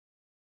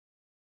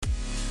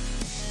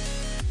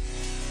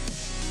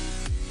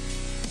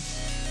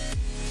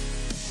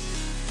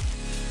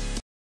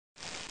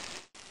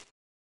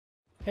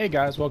Hey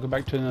guys, welcome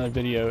back to another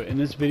video. In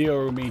this video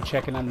we're going to be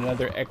checking out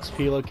another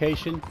XP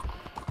location.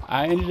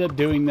 I ended up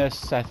doing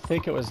this, I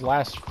think it was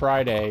last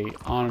Friday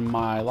on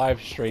my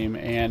live stream,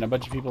 and a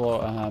bunch of people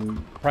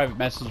private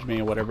messaged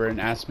me or whatever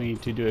and asked me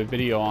to do a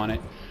video on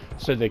it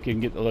so they can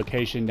get the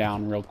location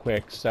down real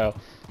quick. So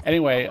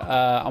anyway,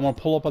 I'm going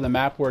to pull up on the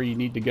map where you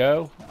need to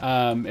go.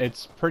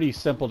 It's pretty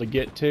simple to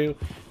get to.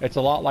 It's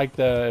a lot like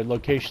the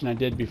location I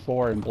did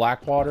before in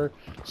Blackwater.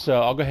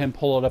 So I'll go ahead and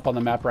pull it up on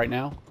the map right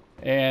now.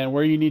 And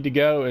where you need to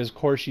go is, of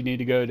course, you need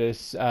to go to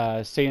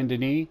Saint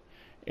Denis,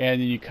 and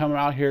then you come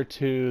out here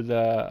to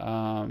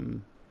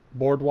the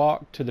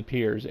boardwalk to the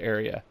piers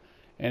area,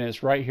 and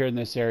it's right here in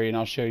this area, and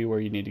I'll show you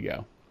where you need to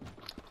go.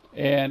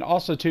 And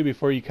also too,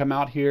 before you come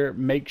out here,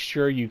 make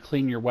sure you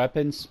clean your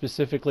weapons,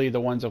 specifically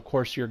the ones of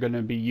course you're going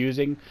to be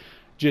using,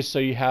 just so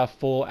you have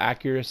full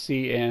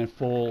accuracy and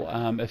full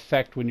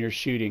effect when you're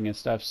shooting and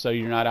stuff, so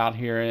you're not out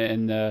here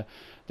and the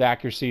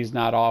accuracy is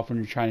not off when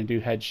you're trying to do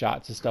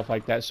headshots and stuff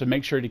like that. So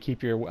make sure to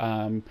keep your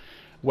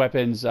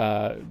weapons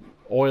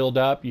oiled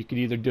up. You can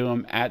either do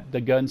them at the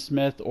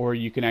gunsmith, or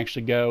you can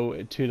actually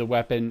go to the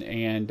weapon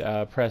and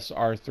press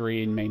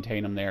R3 and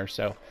maintain them there.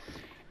 So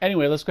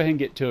anyway, let's go ahead and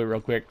get to it real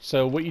quick.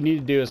 So what you need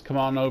to do is come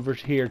on over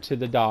here to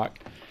the dock,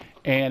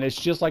 and it's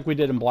just like we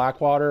did in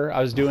Blackwater.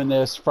 I was doing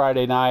this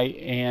Friday night,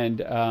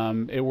 and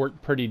it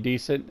worked pretty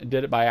decent. I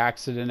did it by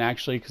accident,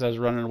 actually, because I was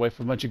running away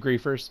from a bunch of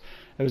griefers.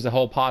 There was a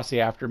whole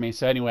posse after me.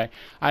 So anyway,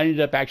 I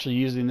ended up actually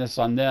using this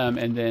on them,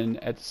 and then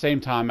at the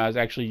same time, I was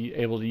actually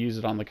able to use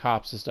it on the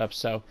cops and stuff.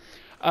 So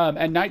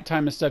at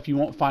nighttime and stuff, you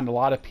won't find a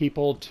lot of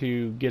people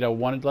to get a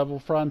wanted level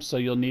from, so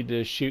you'll need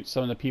to shoot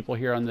some of the people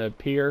here on the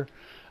pier.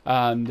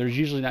 There's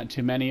usually not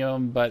too many of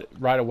them, but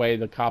right away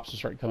the cops will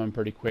start coming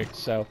pretty quick.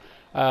 So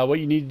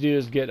what you need to do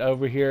is get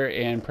over here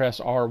and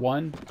press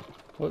R1.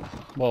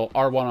 Well,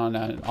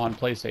 R1 on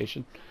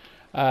PlayStation.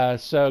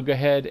 So go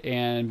ahead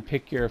and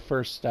pick your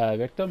first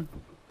victim.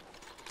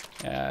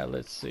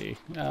 Let's see.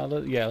 Yeah,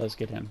 let's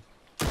get him.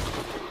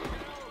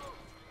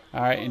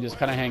 All right, and just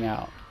kind of hang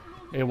out.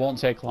 It won't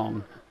take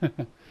long.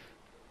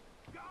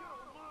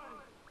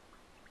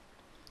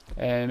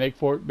 And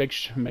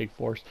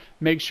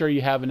make sure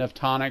you have enough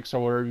tonics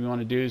or whatever you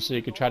want to do, so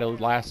you can try to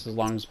last as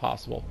long as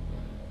possible.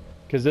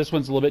 Because this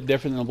one's a little bit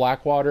different than the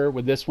Blackwater.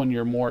 With this one,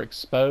 you're more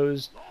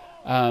exposed.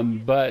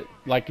 But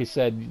like I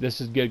said,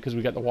 this is good because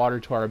we got the water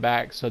to our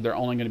back, so they're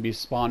only going to be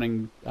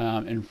spawning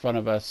in front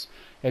of us,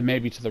 and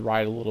maybe to the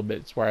right a little bit.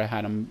 It's where I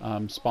had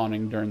them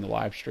spawning during the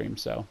live stream.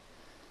 So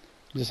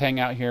just hang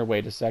out here,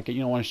 wait a second.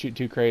 You don't want to shoot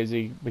too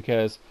crazy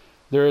because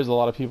there is a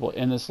lot of people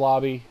in this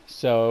lobby,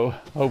 so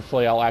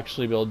hopefully I'll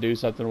actually be able to do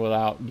something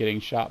without getting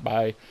shot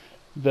by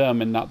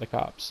them and not the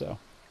cops. So,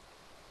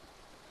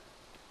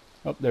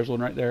 oh, there's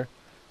one right there.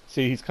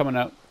 See, he's coming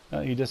up.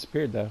 He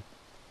disappeared though.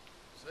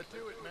 Set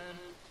to it, man.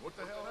 What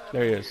the hell happened?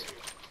 There he is.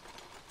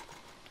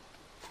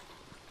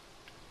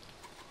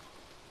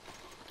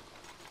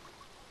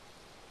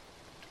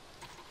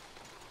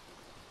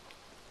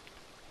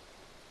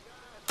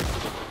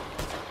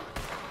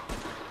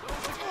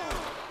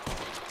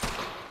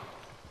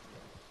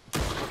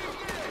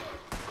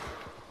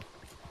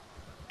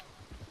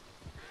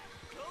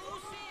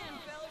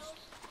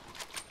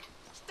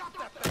 Stop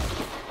that thing!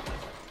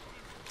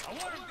 I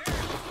want him down!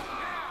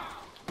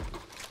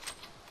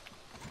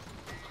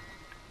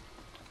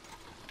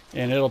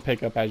 And it'll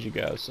pick up as you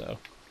go, so.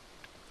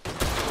 Get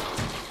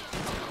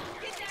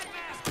that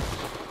bastard!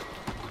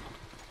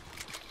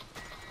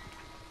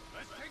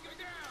 Let's take him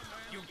down,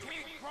 man! You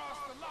can't cross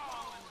the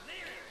law and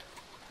live!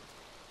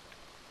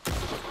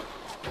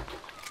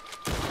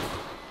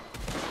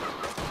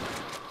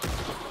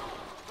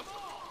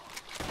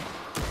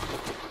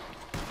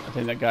 I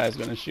think that guy is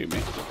going to shoot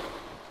me.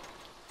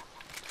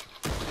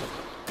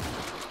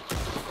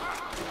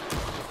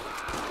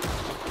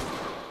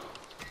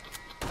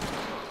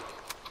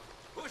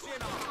 Push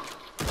in on him!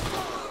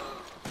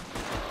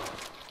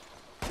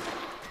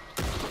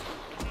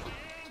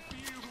 For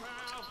you,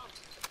 pal!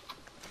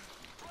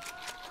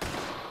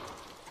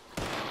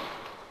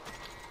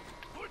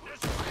 Put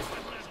this in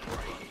this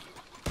grave!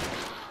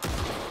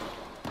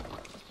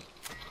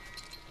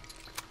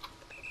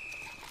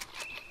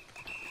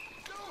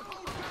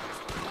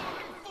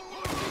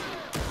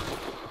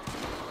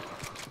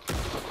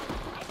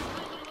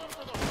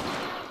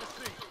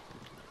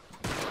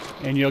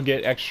 And you'll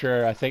get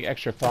extra, I think,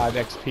 extra 5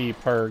 XP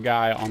per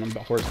guy on a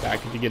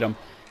horseback if you get them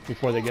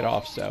before they get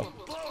off. So,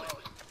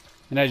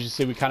 and as you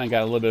see, we kind of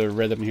got a little bit of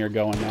rhythm here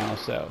going now,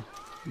 so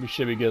we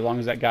should be good as long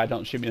as that guy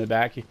don't shoot me in the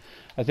back.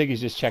 I think he's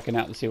just checking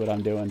out to see what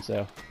I'm doing.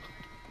 So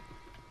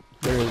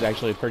there is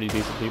actually pretty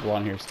decent people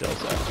on here still.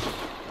 So.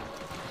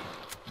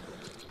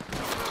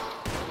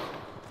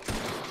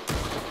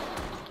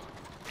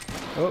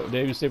 Oh,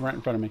 David's sitting right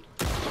in front of me.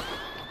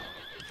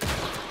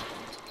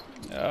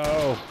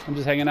 Oh, I'm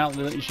just hanging out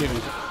and let you shoot me.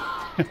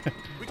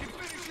 We can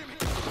finish him!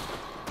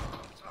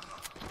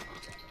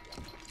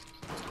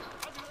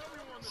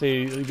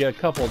 See, you get a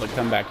couple that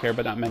come back here,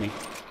 but not many.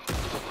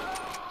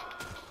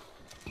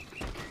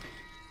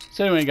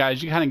 So anyway,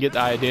 guys, you kind of get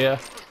the idea.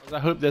 I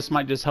hope this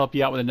might just help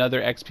you out with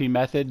another XP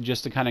method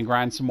just to kind of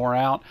grind some more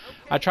out.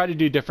 I try to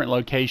do different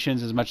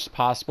locations as much as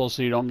possible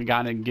so you don't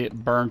kind of get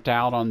burnt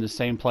out on the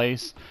same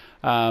place.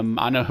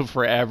 I know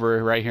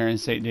forever right here in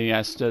St. Denis,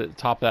 I stood at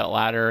the top of that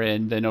ladder,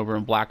 and then over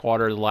in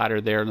Blackwater, the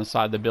ladder there on the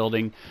side of the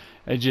building,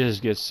 it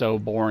just gets so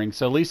boring.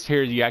 So at least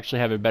here you actually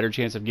have a better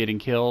chance of getting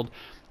killed,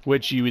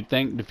 which you would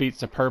think defeats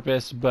the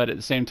purpose, but at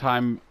the same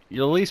time,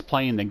 you're at least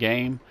playing the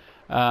game.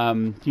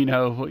 You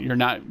know, you're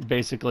not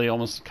basically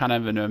almost kind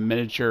of in a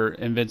miniature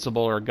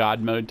invincible or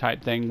god mode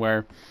type thing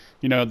where,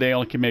 you know, they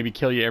only can maybe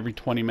kill you every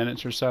 20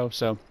 minutes or so.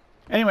 So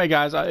anyway,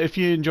 guys, if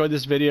you enjoyed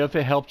this video, if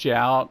it helped you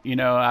out, you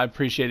know, I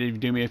appreciate it if you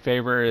do me a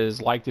favor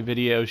is like the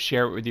video,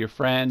 share it with your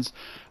friends.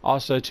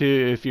 Also,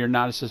 too, if you're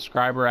not a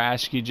subscriber, I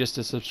ask you just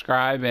to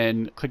subscribe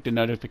and click the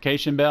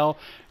notification bell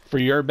for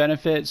your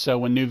benefit, so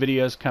when new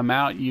videos come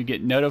out you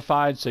get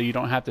notified, so you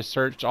don't have to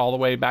search all the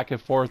way back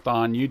and forth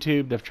on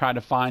YouTube to try to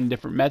find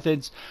different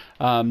methods.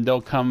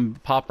 They'll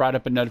pop right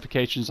up in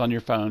notifications on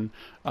your phone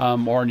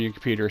or on your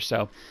computer.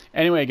 So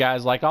anyway,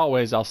 guys, like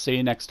always, I'll see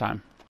you next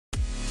time.